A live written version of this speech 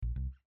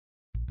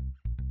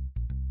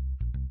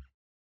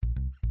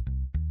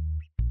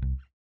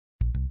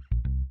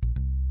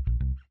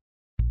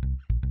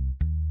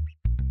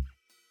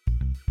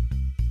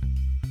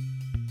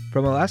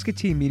From Alaska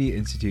Teen Media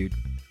Institute,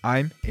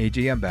 I'm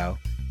AJ Yambao.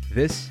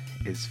 This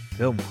is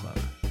Film Club,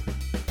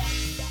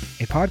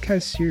 a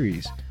podcast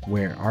series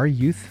where our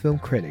youth film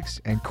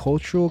critics and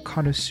cultural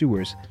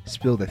connoisseurs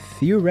spill the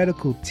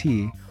theoretical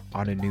tea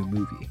on a new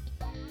movie.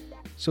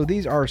 So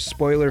these are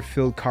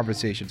spoiler-filled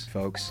conversations,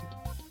 folks.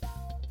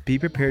 Be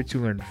prepared to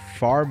learn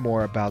far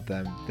more about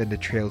them than the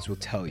trailers will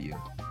tell you.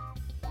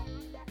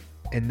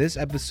 In this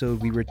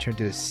episode, we return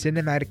to the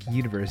cinematic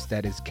universe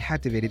that has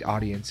captivated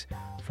audience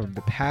from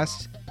the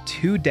past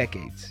 2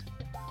 decades,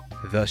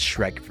 the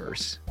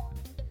Shrekverse.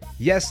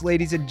 Yes,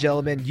 ladies and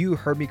gentlemen, you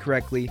heard me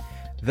correctly,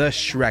 the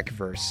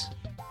Shrekverse.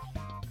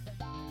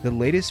 The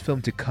latest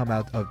film to come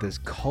out of this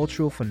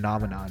cultural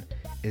phenomenon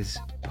is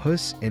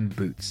Puss in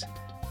Boots: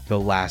 The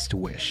Last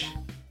Wish.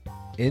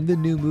 In the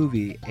new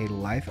movie, a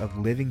life of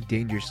living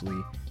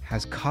dangerously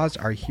has caused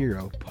our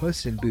hero,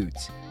 Puss in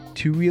Boots,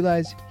 to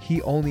realize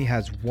he only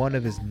has one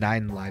of his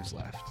 9 lives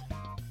left.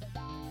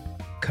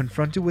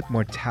 Confronted with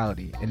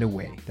mortality in a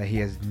way that he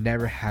has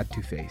never had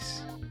to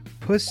face,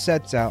 Puss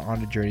sets out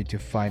on a journey to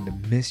find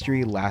the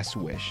mystery last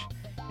wish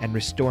and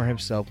restore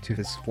himself to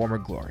his former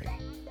glory.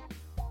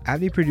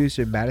 AMI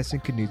producer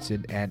Madison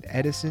Knudsen and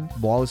Edison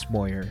Wallace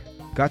Moyer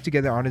got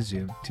together on a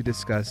Zoom to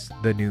discuss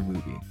the new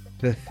movie,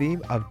 the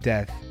theme of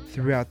death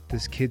throughout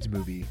this kids'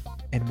 movie,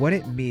 and what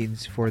it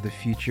means for the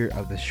future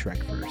of the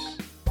Shrekverse.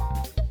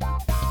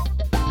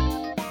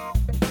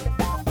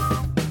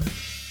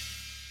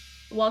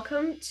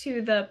 Welcome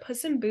to the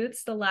Puss in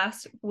Boots: The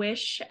Last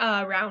Wish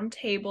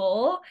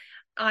roundtable.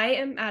 I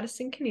am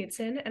Madison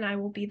Knudsen, and I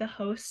will be the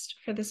host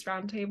for this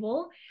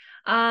roundtable.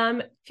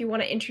 If you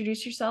want to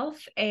introduce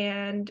yourself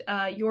and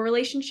your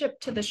relationship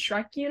to the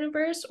Shrek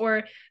universe,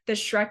 or the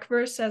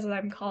Shrekverse as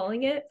I'm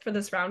calling it for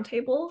this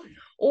roundtable,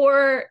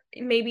 or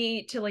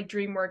maybe to like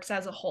DreamWorks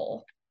as a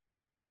whole.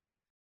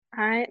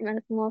 Hi,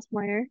 Madison Wallace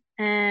Moyer,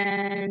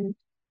 and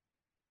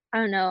I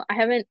don't know.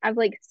 I've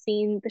like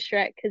seen the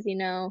Shrek because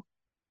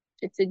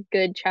it's a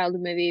good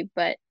childhood movie,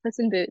 but Puss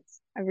in Boots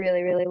I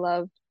really, really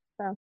loved.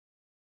 So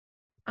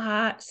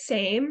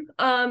Same.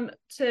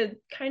 To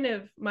kind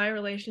of my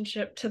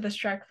relationship to the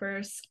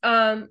Shrekverse.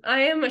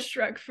 I am a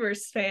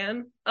Shrekverse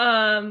fan.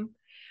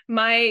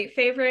 My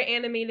favorite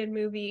animated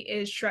movie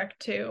is Shrek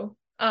 2.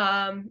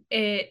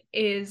 It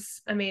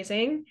is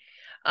amazing.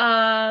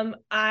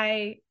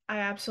 I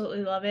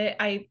absolutely love it.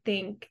 I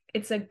think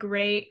it's a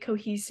great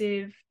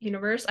cohesive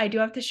universe. I do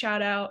have to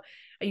shout out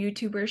a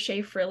YouTuber,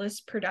 Shay Frillis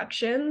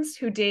Productions,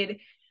 who did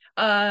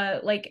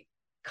like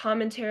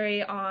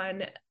commentary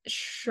on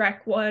Shrek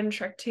 1,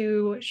 Shrek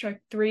 2, Shrek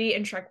 3,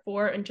 and Shrek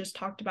 4, and just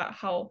talked about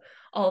how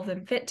all of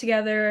them fit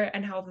together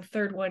and how the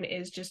third one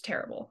is just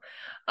terrible.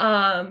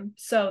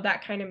 So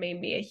that kind of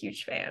made me a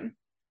huge fan.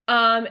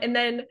 And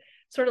then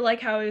sort of like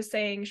how I was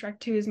saying,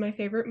 Shrek 2 is my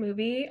favorite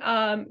movie.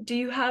 Do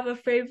you have a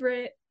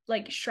favorite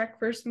like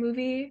Shrekverse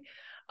movie?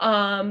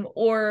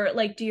 Or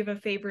like do you have a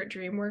favorite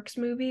DreamWorks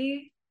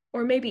movie?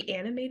 Or maybe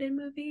animated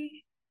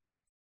movie?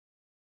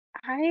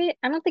 I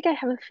don't think I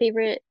have a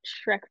favorite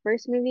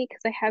Shrekverse movie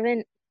because I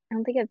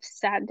don't think I've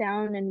sat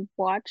down and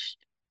watched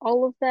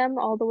all of them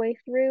all the way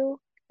through.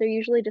 They're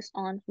usually just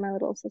on for my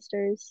little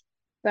sisters.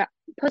 But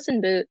Puss in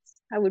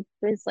Boots,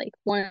 is like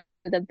one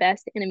of the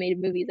best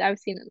animated movies I've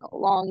seen in a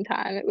long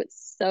time. It was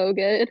so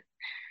good.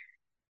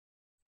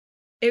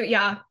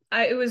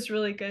 It was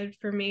really good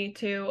for me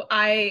too.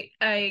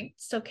 I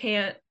still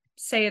can't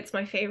say it's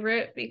my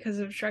favorite because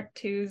of Shrek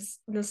 2's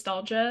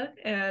nostalgia,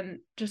 and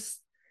just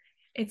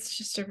it's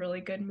just a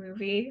really good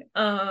movie.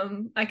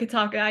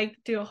 I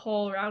do a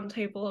whole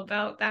roundtable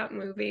about that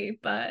movie,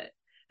 but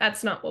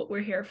that's not what we're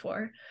here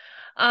for.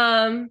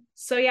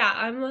 So yeah,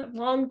 I'm a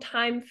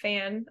longtime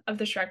fan of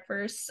the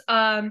Shrekverse.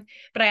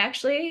 But I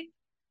actually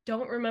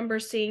don't remember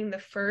seeing the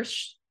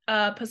first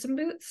Puss in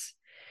Boots.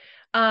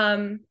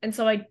 And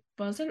so I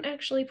wasn't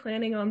actually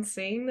planning on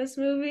seeing this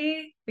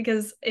movie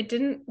because it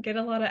didn't get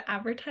a lot of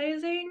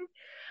advertising.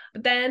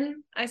 But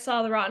then I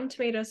saw the Rotten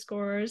Tomato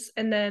scores,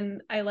 and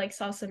then I like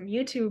saw some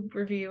YouTube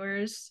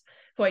reviewers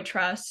who I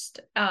trust,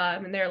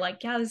 and they're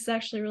like, yeah, this is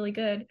actually really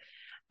good.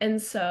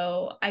 And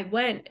so I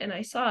went and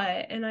I saw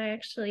it, and I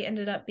actually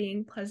ended up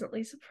being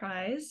pleasantly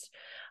surprised.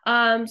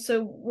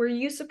 So were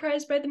you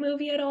surprised by the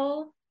movie at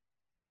all?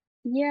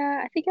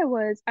 Yeah, I think I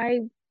was. I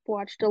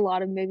watched a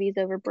lot of movies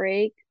over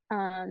break,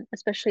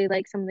 especially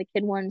like some of the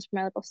kid ones for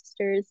my little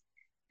sisters.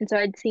 And so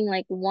I'd seen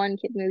like one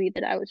kid movie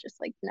that I was just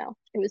like, no,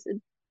 it was a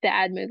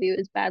bad movie. It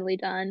was badly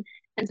done.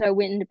 And so I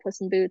went into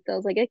Puss in Boots. I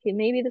was like, okay,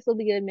 maybe this will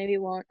be good, maybe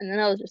it won't. And then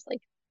I was just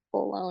like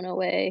blown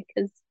away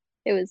because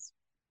it was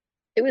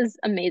it was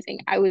amazing.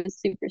 I was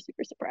super,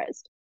 super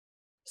surprised.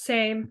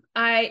 Same.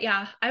 I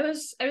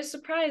was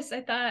surprised.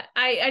 I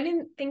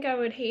didn't think I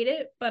would hate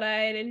it, but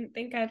I didn't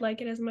think I'd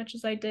like it as much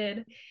as I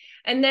did.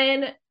 And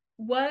then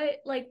what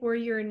like were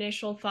your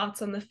initial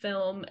thoughts on the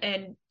film,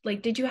 and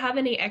like did you have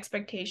any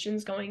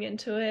expectations going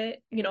into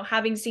it? You know,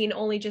 having seen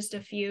only just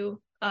a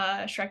few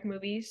Shrek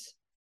movies.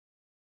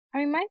 I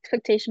mean, my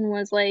expectation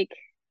was like,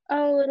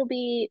 oh, it'll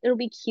be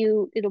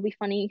cute, it'll be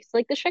funny. 'Cause,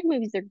 like the Shrek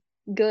movies are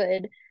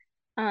good.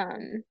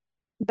 Um,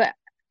 but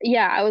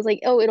yeah, I was like,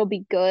 oh, it'll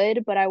be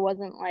good, but I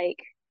wasn't like,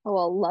 oh,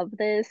 I'll love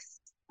this.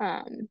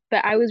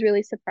 But I was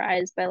really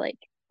surprised by like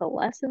the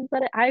lessons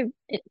that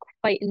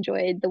quite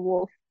enjoyed the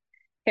wolf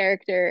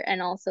character,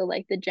 and also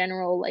like the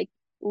general like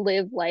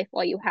live life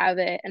while you have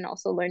it, and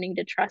also learning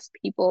to trust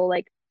people.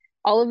 Like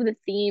all of the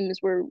themes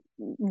were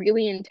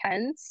really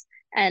intense,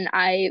 and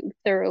I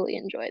thoroughly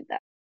enjoyed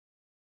that.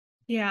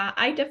 Yeah,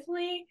 I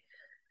definitely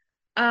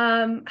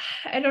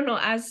I don't know,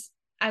 as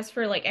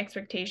for like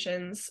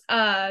expectations,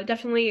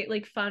 definitely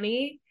like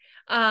funny.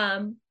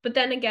 But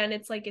then again,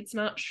 it's like it's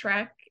not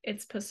Shrek,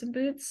 it's Puss in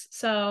Boots.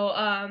 So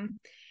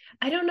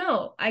I don't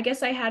know. I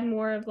guess I had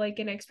more of like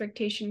an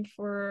expectation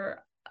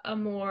for a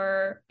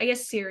more, I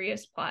guess,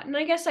 serious plot. And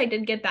I guess I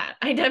did get that.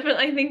 I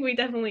think we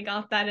definitely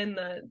got that in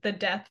the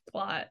death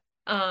plot.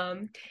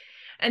 Um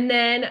and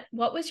then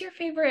what was your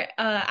favorite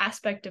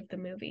aspect of the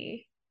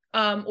movie?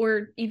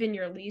 Or even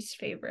your least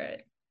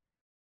favorite?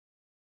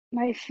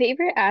 My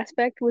favorite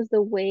aspect was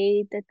the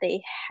way that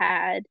they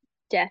had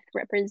death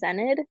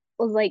represented.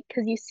 Was like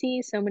because you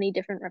see so many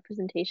different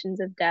representations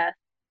of death,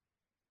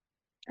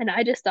 and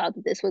I just thought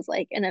that this was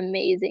like an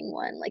amazing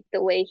one. Like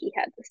the way he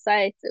had the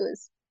scythe, it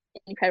was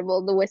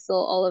incredible. The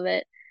whistle, all of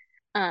it.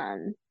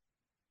 Um,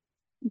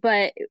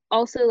 but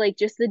also like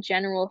just the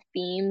general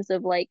themes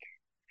of like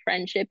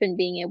friendship and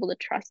being able to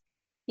trust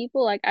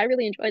people. Like I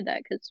really enjoyed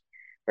that because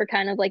we're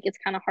kind of like it's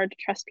kind of hard to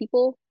trust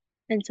people,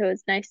 and so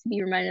it's nice to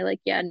be reminded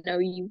like, yeah, no,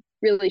 you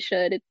really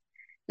should. It's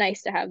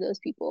nice to have those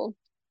people.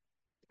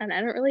 And I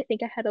don't really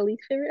think I had a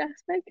least favorite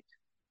aspect.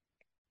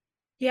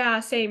 Yeah,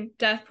 same.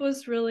 Death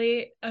was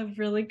really a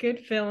really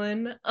good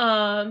villain.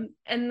 And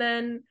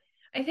then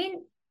I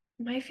think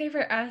my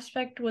favorite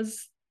aspect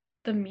was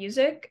the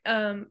music.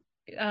 'Cause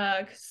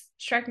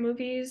Shrek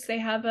movies, they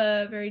have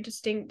a very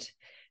distinct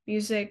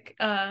music,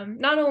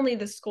 not only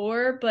the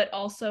score, but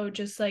also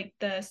just like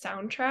the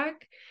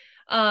soundtrack.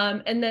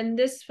 And then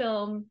this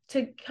film,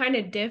 to kind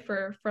of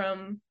differ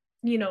from,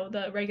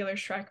 the regular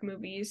Shrek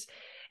movies,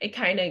 it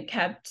kind of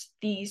kept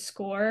the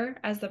score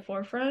as the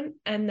forefront,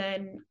 and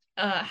then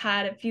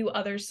had a few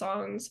other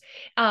songs,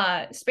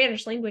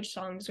 Spanish language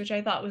songs, which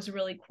I thought was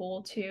really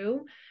cool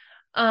too.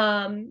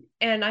 And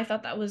I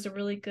thought that was a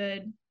really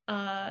good,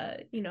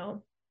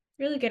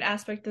 really good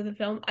aspect of the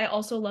film. I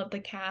also love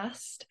the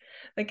cast.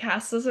 The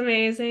cast was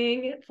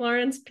amazing.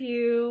 Florence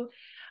Pugh,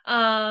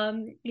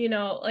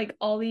 like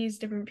all these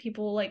different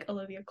people, like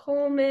Olivia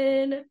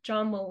Colman,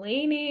 John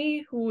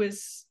Mulaney, who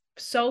is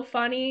so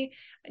funny.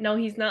 I know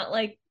he's not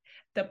like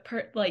the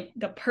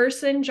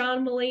person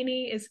John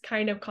Mulaney is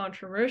kind of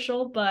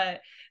controversial,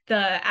 but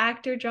the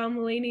actor John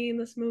Mulaney in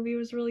this movie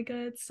was really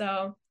good.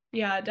 So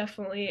yeah,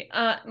 definitely.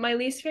 My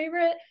least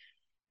favorite,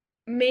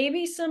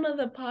 maybe some of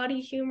the potty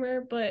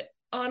humor, but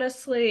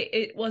honestly,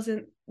 it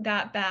wasn't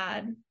that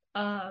bad.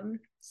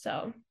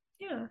 So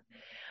yeah.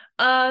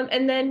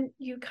 And then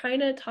you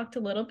kind of talked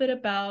a little bit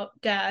about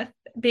death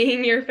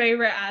being your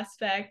favorite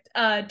aspect.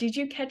 Did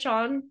you catch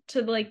on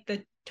to like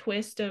the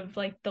twist of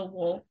like the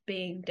wolf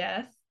being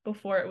death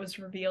before it was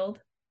revealed?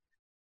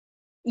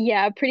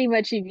 Yeah, pretty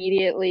much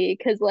immediately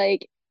because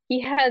like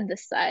he had the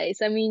size.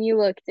 I mean, you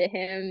looked at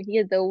him, he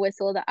had the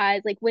whistle, the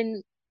eyes. Like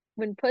when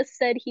Puss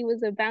said he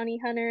was a bounty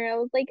hunter, I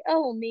was like,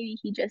 oh, maybe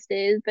he just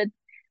is. But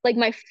like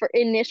my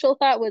initial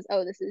thought was,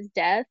 oh, this is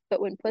death.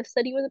 But when Puss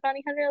said he was a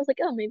bounty hunter, I was like,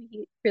 oh, maybe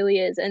he really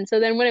is. And so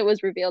then when it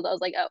was revealed, I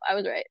was like, oh, I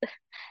was right.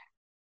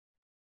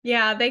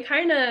 Yeah, they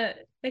kind of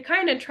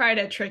try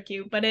to trick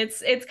you, but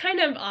it's kind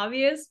of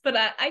obvious, but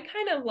I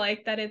kind of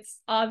like that it's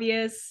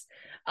obvious.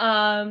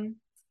 Um,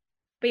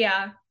 but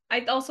yeah,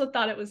 I also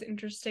thought it was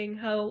interesting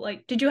how,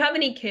 like, did you have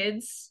any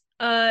kids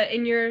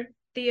in your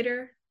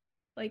theater,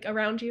 like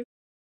around you?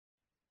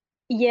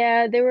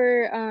 Yeah, there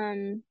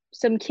were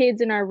some kids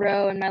in our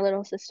row, and my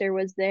little sister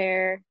was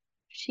there.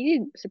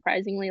 She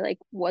surprisingly like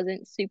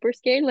wasn't super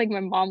scared. Like my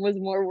mom was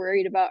more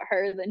worried about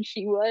her than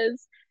she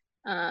was.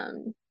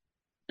 Um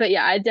but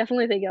yeah, I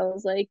definitely think I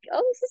was like,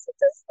 oh, this is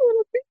a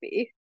little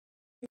creepy.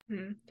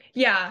 Hmm.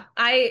 Yeah,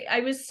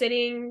 I was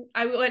sitting,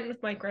 I went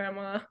with my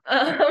grandma.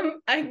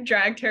 I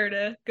dragged her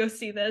to go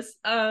see this.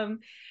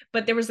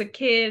 But there was a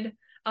kid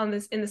on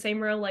this in the same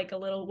row, like a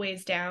little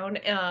ways down.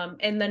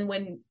 And then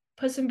when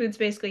Puss in Boots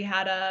basically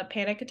had a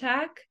panic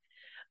attack,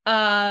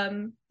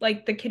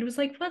 like the kid was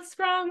like, "What's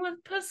wrong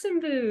with Puss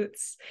in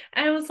Boots?"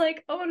 And I was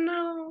like, "Oh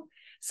no."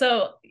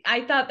 So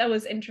I thought that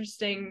was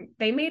interesting.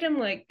 They made him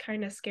like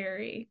kind of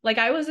scary. Like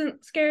I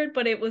wasn't scared,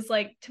 but it was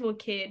like to a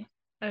kid,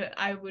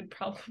 I would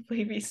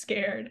probably be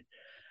scared.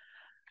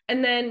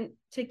 And then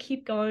to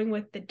keep going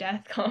with the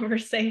death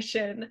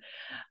conversation,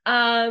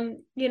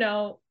 the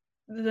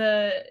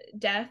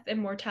death and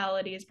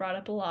mortality is brought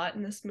up a lot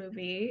in this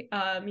movie.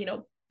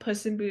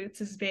 Puss in Boots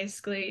is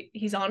basically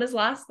he's on his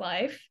last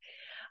life.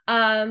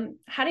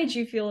 How did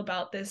you feel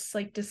about this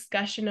like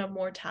discussion of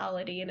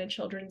mortality in a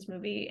children's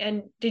movie?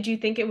 And did you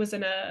think it was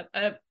an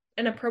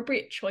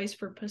appropriate choice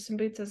for Puss in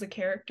Boots as a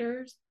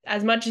character,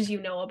 as much as you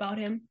know about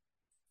him?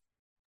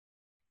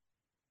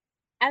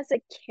 As a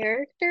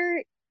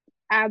character,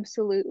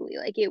 absolutely.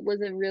 Like it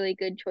was a really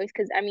good choice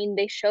because I mean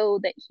they show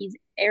that he's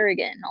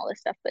arrogant and all this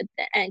stuff, but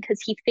and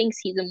because he thinks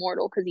he's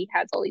immortal because he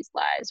has all these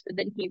lives, but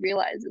then he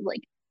realizes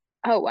like,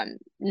 oh, I'm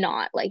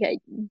not. Like I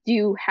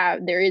do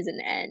have there is an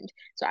end.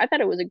 So I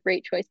thought it was a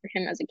great choice for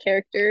him as a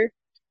character,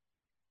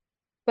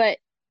 but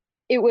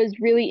it was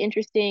really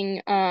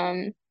interesting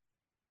to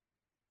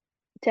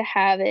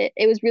have it.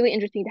 It was really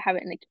interesting to have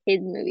it in a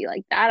kids movie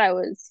like that. I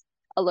was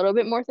a little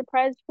bit more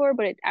surprised for,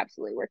 but it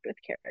absolutely worked with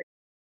character.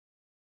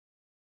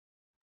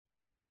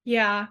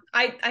 Yeah,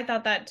 I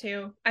thought that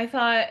too. I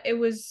thought it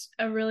was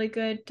a really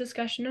good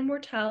discussion of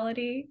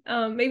mortality.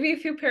 Maybe a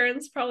few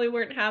parents probably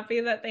weren't happy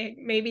that they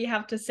maybe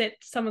have to sit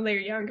some of their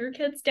younger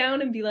kids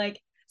down and be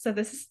like, so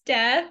this is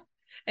death,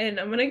 and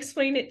I'm gonna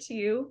explain it to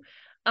you.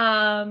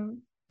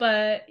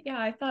 But yeah,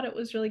 I thought it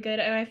was really good,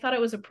 and I thought it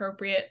was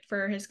appropriate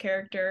for his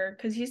character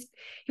because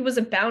he was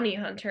a bounty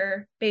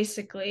hunter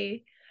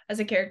basically as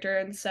a character,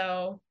 and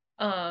so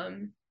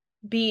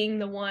being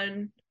the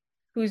one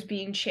who's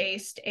being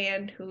chased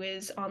and who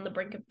is on the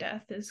brink of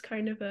death is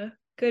kind of a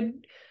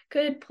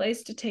good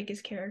place to take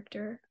his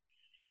character.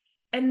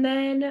 And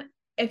then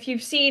if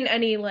you've seen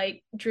any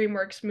like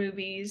DreamWorks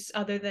movies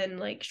other than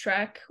like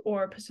Shrek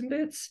or Puss in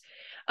Boots,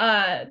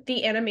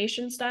 the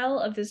animation style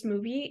of this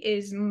movie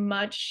is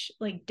much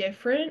like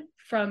different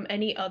from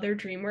any other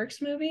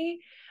DreamWorks movie.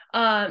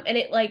 And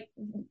it like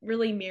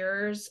really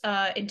mirrors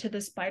Into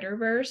the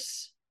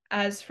Spider-Verse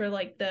as for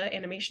like the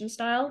animation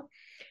style.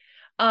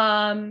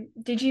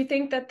 Did you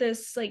think that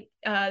this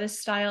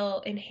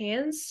style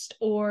enhanced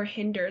or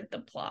hindered the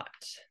plot?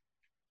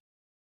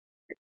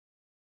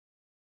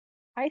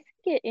 I think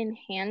it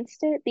enhanced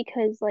it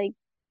because like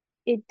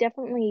it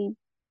definitely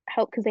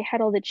helped because they had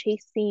all the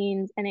chase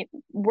scenes and it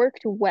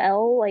worked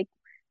well. Like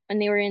when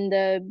they were in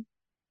the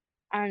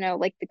I don't know,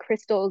 like the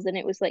crystals and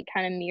it was like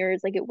kind of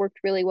mirrors, like it worked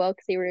really well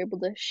because they were able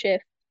to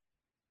shift.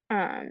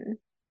 Um,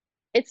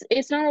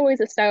 it's not always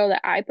a style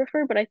that I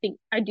prefer, but I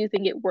do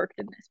think it worked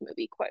in this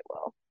movie quite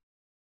well.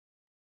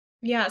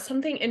 Yeah,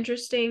 something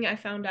interesting I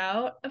found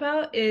out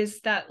about is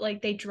that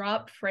like they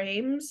dropped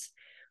frames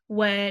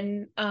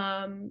when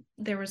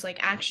there was like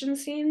action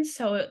scenes,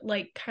 so it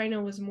like kind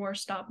of was more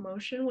stop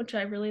motion, which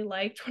I really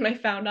liked when I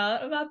found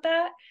out about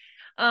that.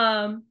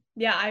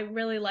 Yeah, I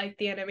really liked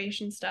the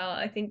animation style.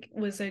 I think it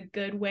was a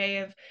good way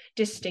of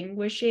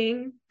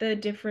distinguishing the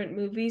different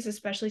movies,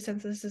 especially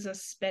since this is a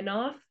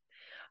spin-off.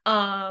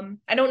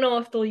 I don't know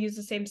if they'll use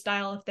the same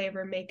style if they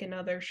ever make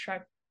another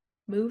Shrek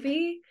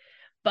movie,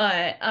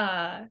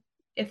 but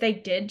if they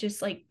did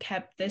just like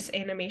kept this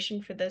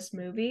animation for this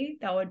movie,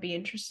 that would be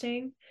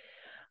interesting.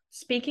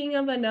 Speaking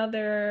of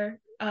another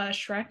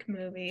Shrek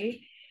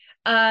movie,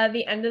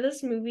 the end of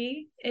this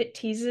movie, it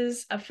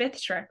teases a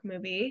fifth Shrek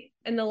movie,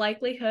 and the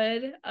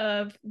likelihood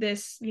of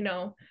this,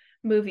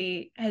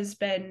 movie has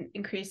been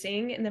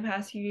increasing in the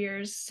past few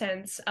years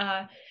since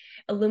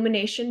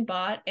Illumination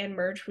bought and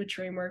merged with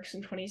DreamWorks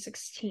in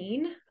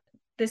 2016.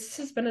 This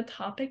has been a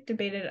topic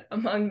debated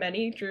among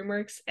many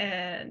DreamWorks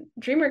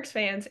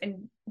fans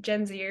and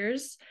Gen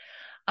Zers.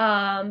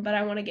 But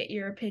I want to get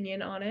your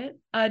opinion on it.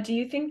 Do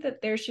you think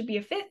that there should be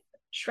a fifth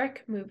Shrek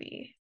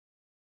movie?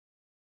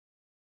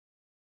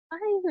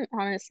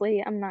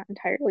 I'm not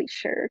entirely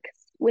sure because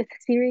with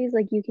series,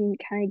 like you can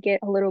kind of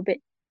get a little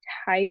bit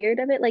tired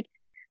of it. Like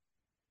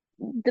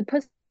the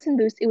Puss in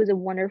Boots, it was a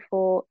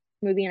wonderful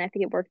movie, and I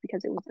think it worked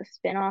because it was a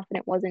spin-off and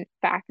it wasn't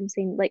back and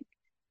saying like.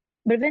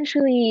 But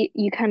eventually,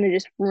 you kind of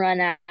just run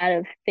out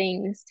of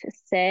things to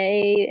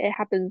say. It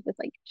happens with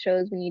like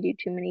shows when you do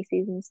too many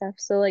season stuff.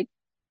 So like,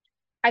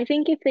 I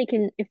think if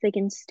they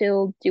can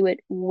still do it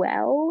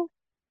well,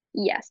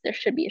 yes, there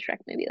should be a Shrek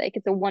movie. Like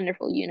it's a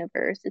wonderful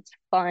universe. It's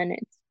fun.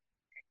 It's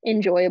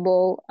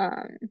enjoyable.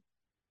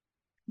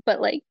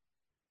 But like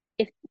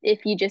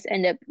if you just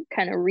end up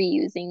kind of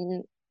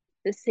reusing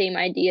the same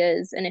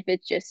ideas and if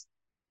it's just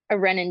a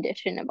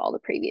rendition of all the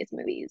previous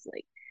movies,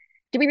 like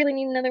do we really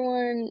need another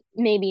one?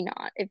 Maybe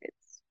not if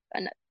it's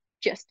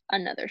just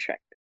another Shrek.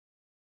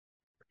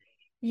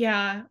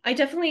 Yeah, I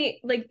definitely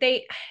like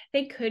they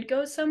could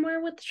go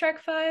somewhere with Shrek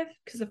 5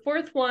 because the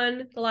fourth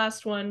one, the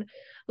last one,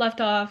 left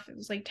off. It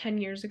was like 10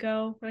 years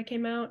ago when it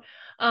came out.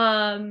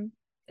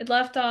 It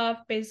left off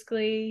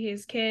basically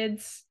his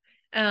kids,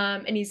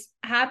 and he's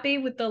happy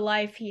with the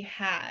life he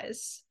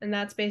has, and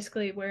that's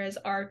basically where his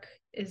arc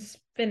is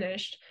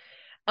finished.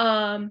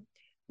 Um,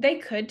 they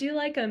could do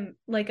like a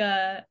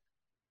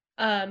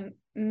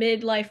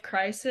midlife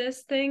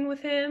crisis thing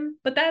with him,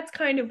 but that's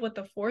kind of what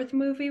the fourth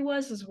movie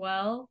was as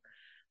well.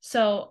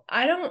 So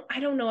I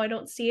don't know, I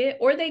don't see it.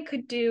 Or they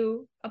could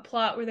do a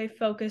plot where they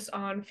focus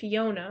on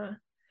Fiona,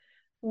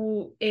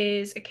 who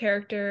is a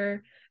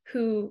character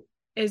who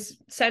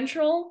is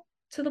central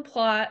to the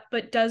plot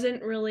but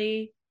doesn't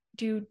really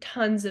do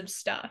tons of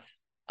stuff.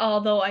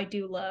 Although I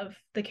do love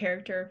the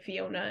character of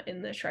Fiona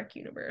in the Shrek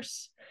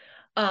universe.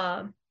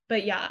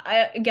 But yeah,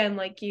 I again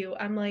like you,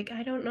 I'm like,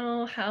 I don't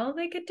know how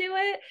they could do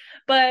it,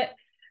 but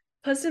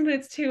Puss in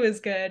Boots 2 is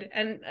good,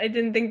 and I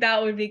didn't think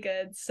that would be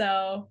good,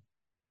 so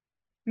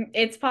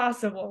it's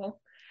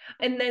possible.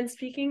 And then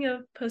speaking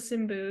of Puss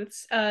in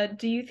Boots,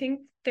 do you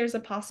think there's a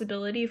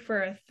possibility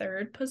for a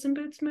third Puss in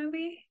Boots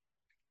movie?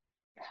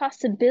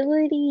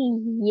 Possibility,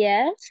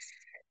 yes.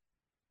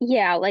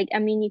 Yeah, like I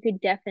mean you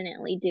could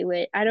definitely do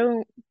it. I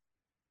don't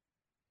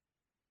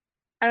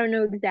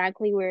know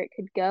exactly where it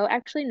could go.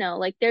 Actually, no,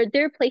 like there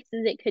are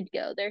places it could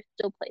go. There's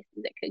still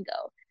places it could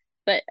go.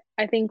 But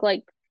I think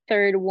like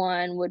third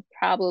one would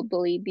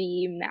probably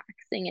be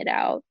maxing it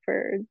out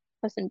for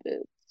Puss in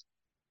Boots.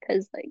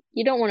 Because like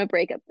you don't want to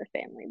break up the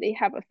family. They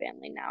have a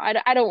family now.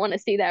 I don't want to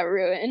see that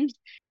ruined.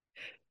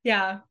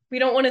 Yeah, we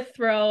don't want to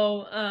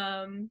throw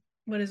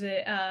what is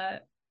it?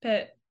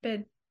 Pet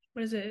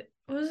what is it?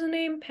 What was the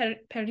name?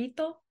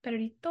 Perito?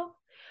 Perito?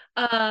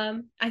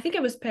 I think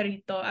it was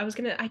Perito.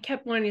 I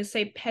kept wanting to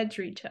say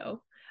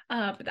Pedrito.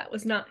 But that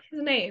was not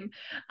his name.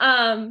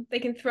 They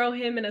can throw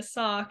him in a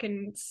sock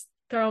and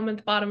throw him at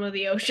the bottom of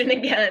the ocean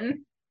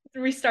again.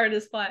 Restart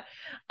his plot.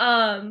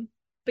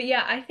 But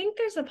yeah, I think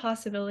there's a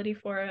possibility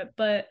for it,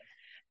 but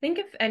I think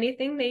if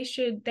anything,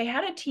 they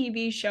had a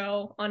TV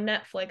show on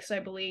Netflix, I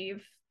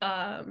believe,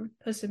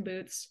 Puss in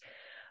Boots.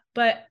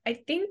 But I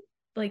think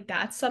like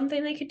that's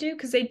something they could do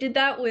because they did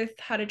that with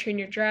How to Train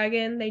Your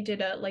Dragon. They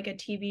did a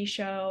TV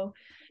show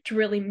to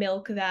really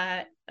milk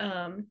that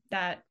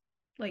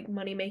like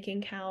money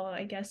making cow,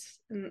 I guess.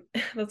 And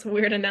that's a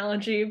weird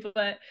analogy,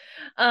 but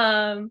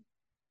um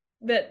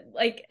that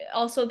like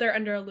also they're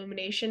under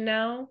Illumination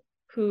now,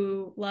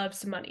 who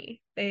loves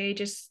money. They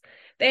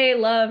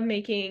love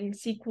making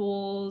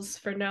sequels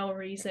for no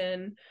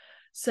reason.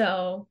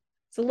 So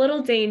it's a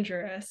little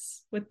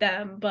dangerous with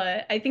them,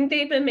 but I think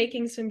they've been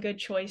making some good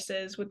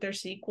choices with their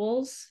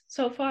sequels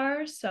so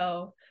far.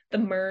 So the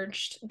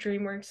merged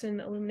DreamWorks and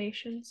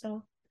Illumination.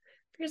 So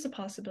there's a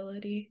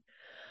possibility.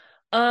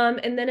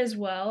 And then as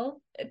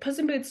well, Puss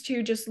in Boots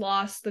 2 just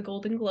lost the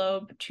Golden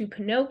Globe to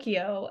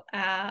Pinocchio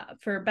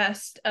for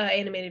Best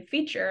Animated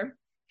Feature.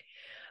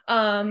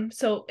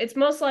 So it's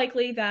most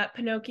likely that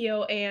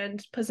Pinocchio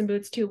and Puss in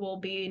Boots 2 will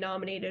be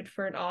nominated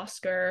for an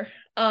Oscar.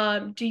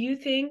 Do you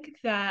think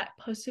that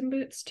Puss in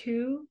Boots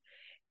 2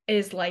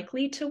 is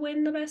likely to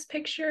win the Best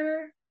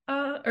Picture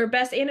or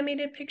Best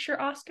Animated Picture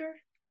Oscar?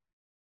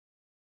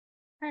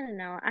 I don't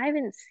know. I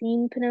haven't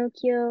seen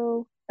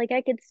Pinocchio. Like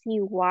I could see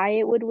why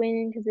it would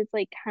win because it's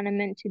like kind of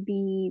meant to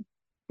be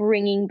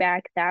bringing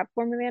back that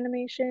form of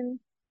animation.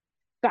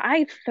 But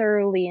I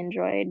thoroughly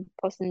enjoyed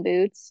Puss in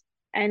Boots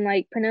and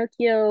like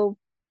Pinocchio.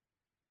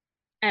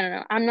 I don't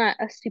know. I'm not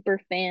a super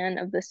fan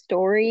of the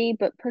story,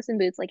 but Puss in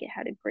Boots like it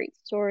had a great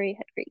story,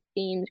 had great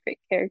themes, great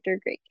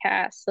character, great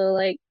cast. So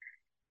like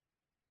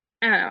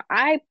I don't know.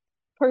 I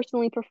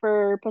personally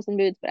prefer Puss in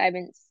Boots, but I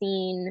haven't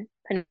seen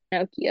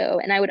Pinocchio,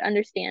 and I would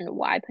understand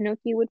why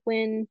Pinocchio would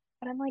win.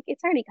 But I'm like,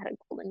 it's already got a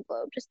Golden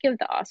Globe. Just give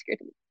the Oscar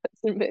to Puss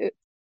in Boots.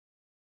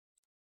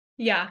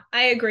 Yeah,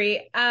 I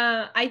agree.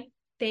 I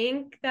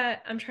think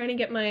that I'm trying to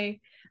get my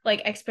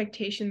like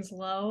expectations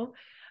low.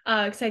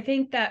 Because I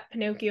think that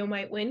Pinocchio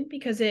might win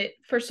because it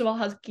first of all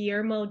has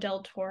Guillermo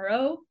del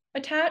Toro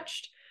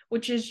attached,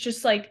 which is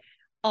just like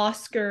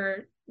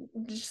Oscar,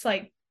 just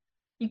like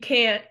you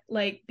can't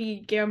like be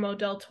Guillermo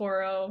del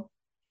Toro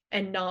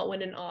and not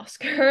win an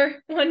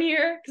Oscar 1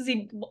 year because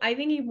I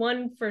think he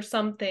won for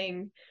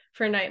something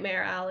for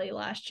Nightmare Alley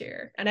last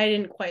year, and I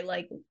didn't quite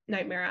like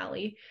Nightmare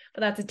Alley, but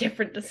that's a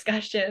different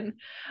discussion.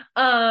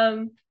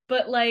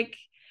 But like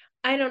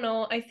I don't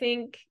know. I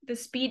think the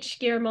speech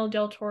Guillermo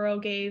del Toro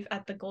gave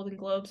at the Golden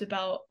Globes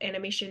about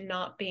animation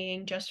not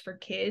being just for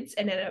kids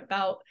and then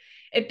about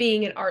it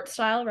being an art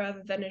style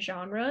rather than a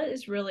genre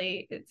is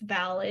really it's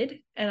valid,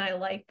 and I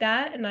like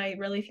that, and I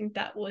really think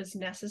that was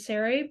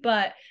necessary.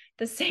 But at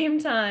the same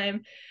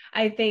time,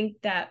 I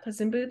think that Puss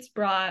in Boots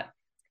brought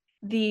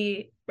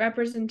the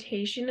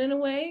representation in a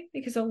way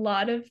because a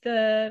lot of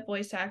the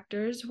voice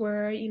actors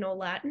were,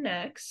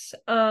 Latinx.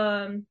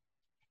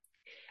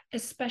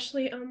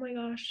 Especially, oh my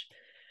gosh,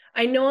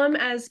 I know him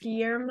as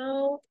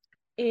Guillermo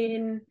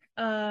in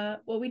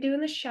What We Do in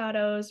the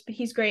Shadows, but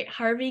he's great.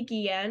 Harvey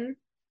Guillen,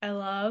 I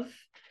love.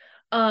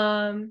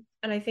 And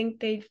I think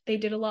they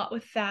did a lot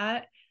with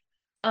that.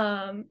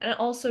 And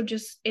also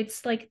just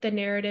it's like the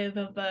narrative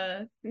of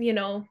an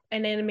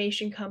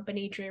animation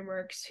company,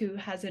 DreamWorks, who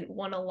hasn't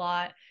won a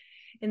lot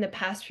in the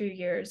past few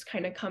years,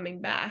 kind of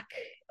coming back.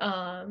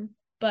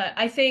 But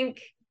I think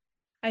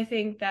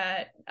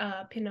that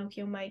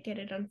Pinocchio might get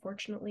it,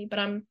 unfortunately, but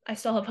I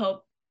still have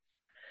hope.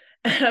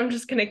 I'm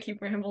just gonna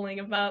keep rambling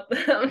about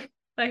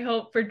my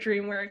hope for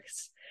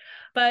DreamWorks.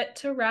 But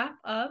to wrap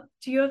up,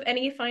 do you have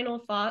any final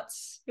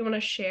thoughts you want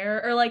to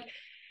share, or like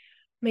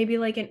maybe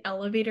like an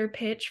elevator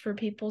pitch for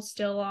people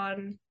still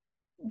on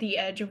the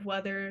edge of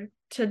whether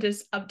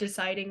of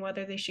deciding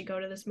whether they should go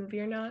to this movie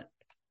or not?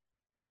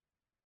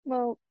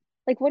 Well,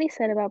 like what he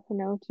said about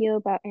Pinocchio,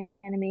 about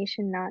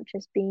animation not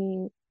just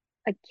being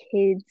a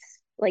kid's,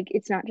 like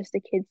it's not just a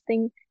kid's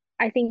thing.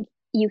 I think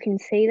you can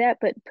say that,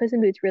 but Puss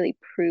in Boots really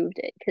proved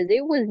it because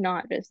it was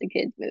not just a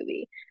kid's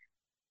movie.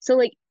 So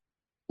like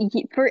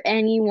for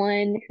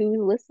anyone who's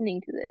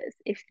listening to this,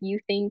 if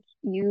you're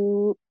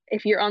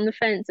on the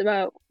fence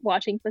about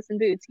watching Puss in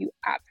Boots, you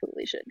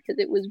absolutely should because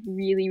it was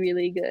really,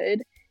 really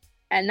good.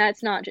 And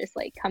that's not just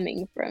like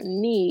coming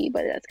from me,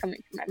 but that's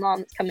coming from my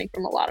mom. It's coming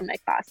from a lot of my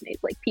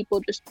classmates. Like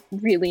people just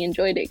really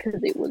enjoyed it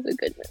because it was a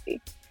good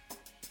movie.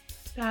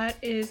 That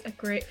is a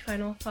great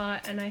final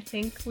thought, and I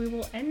think we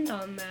will end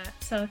on that.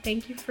 So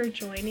thank you for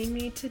joining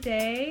me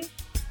today.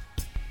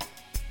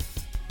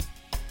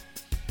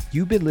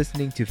 You've been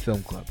listening to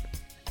Film Club,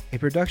 a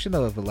production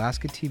of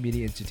Alaska Teen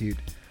Media Institute.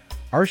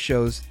 Our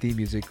show's theme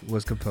music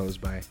was composed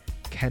by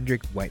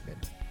Kendrick Whiteman.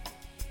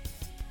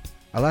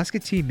 Alaska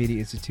Teen Media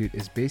Institute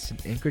is based in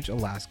Anchorage,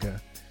 Alaska.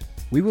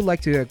 We would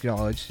like to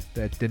acknowledge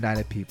the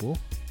Dena'ina people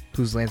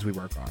whose lands we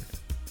work on.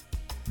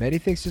 Many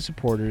thanks to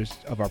supporters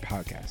of our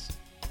podcast,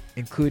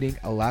 including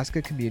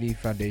Alaska Community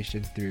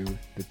Foundation through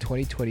the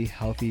 2020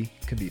 Healthy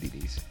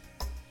Communities,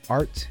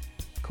 Art,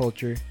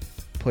 Culture,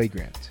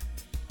 Playground.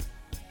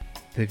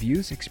 The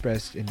views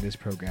expressed in this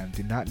program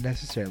do not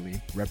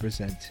necessarily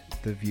represent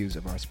the views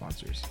of our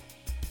sponsors.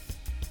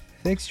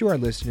 Thanks to our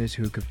listeners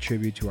who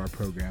contribute to our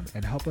program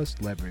and help us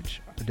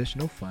leverage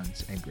additional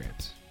funds and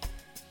grants.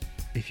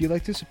 If you'd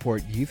like to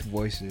support youth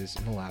voices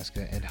in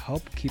Alaska and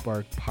help keep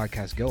our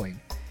podcast going,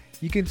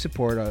 you can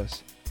support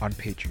us on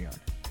Patreon.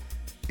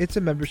 It's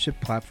a membership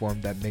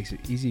platform that makes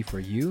it easy for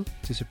you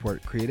to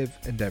support creative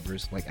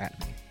endeavors like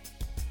Atme.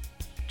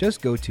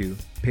 Just go to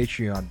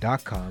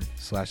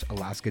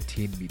patreon.com/Alaska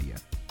Teen Media.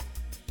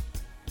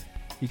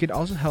 You can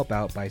also help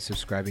out by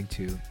subscribing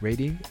to,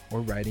 rating,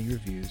 or writing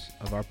reviews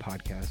of our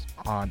podcast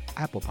on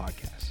Apple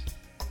Podcasts.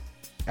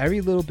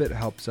 Every little bit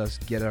helps us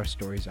get our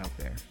stories out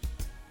there.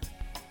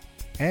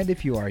 And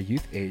if you are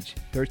youth age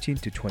 13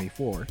 to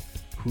 24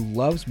 who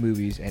loves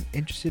movies and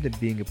interested in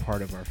being a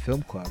part of our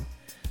film club,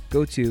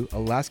 go to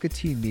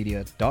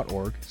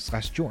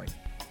alaskateenmedia.org/join.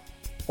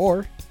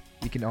 Or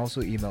you can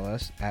also email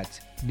us at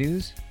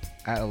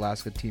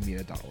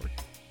news@alaskateenmedia.org.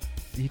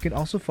 You can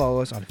also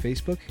follow us on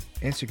Facebook,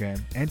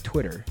 Instagram, and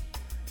Twitter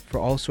for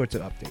all sorts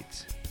of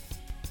updates.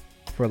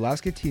 For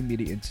Alaska Teen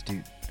Media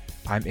Institute,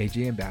 I'm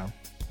AJ Mbao.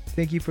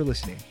 Thank you for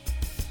listening.